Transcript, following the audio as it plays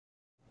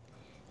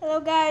Hello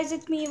guys,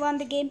 it's me, Ivan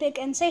the Game Pick,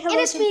 and say hello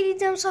And it's me,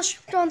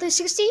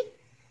 Tom/360.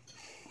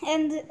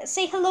 and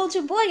say hello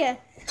to Boria.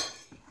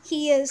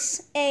 He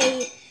is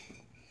a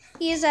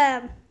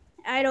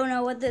I don't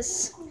know what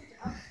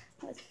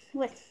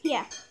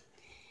yeah.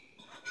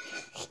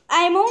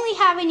 I'm only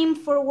having him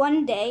for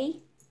one day.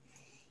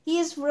 He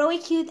is really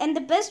cute, and the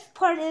best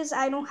part is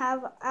I don't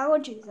have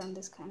allergies on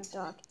this kind of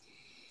dog,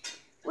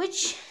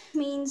 which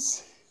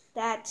means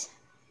that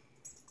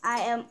I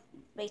am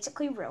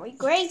basically really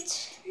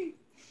great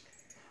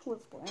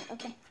with Boria.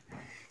 Okay,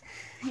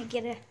 I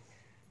get it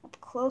up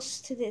close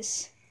to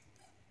this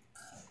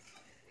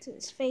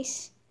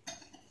face.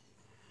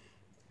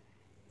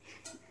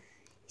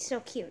 He's so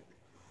cute.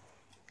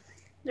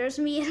 There's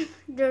me,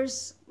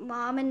 there's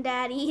mom and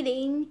dad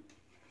eating,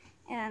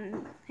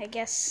 and I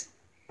guess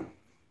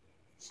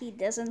he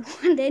doesn't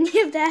want any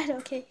of that.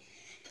 Okay,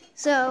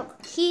 so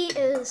he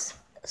is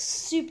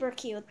super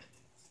cute.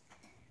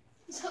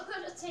 He's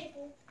under the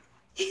table.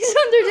 He's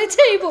under the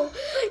table.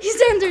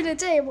 He's under the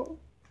table.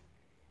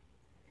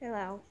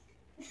 Hello.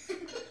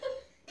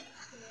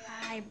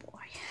 Hi,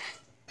 boy.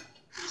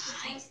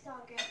 Hi.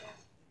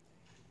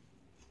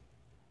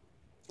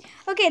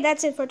 Okay,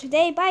 that's it for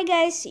today. Bye,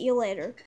 guys. See you later.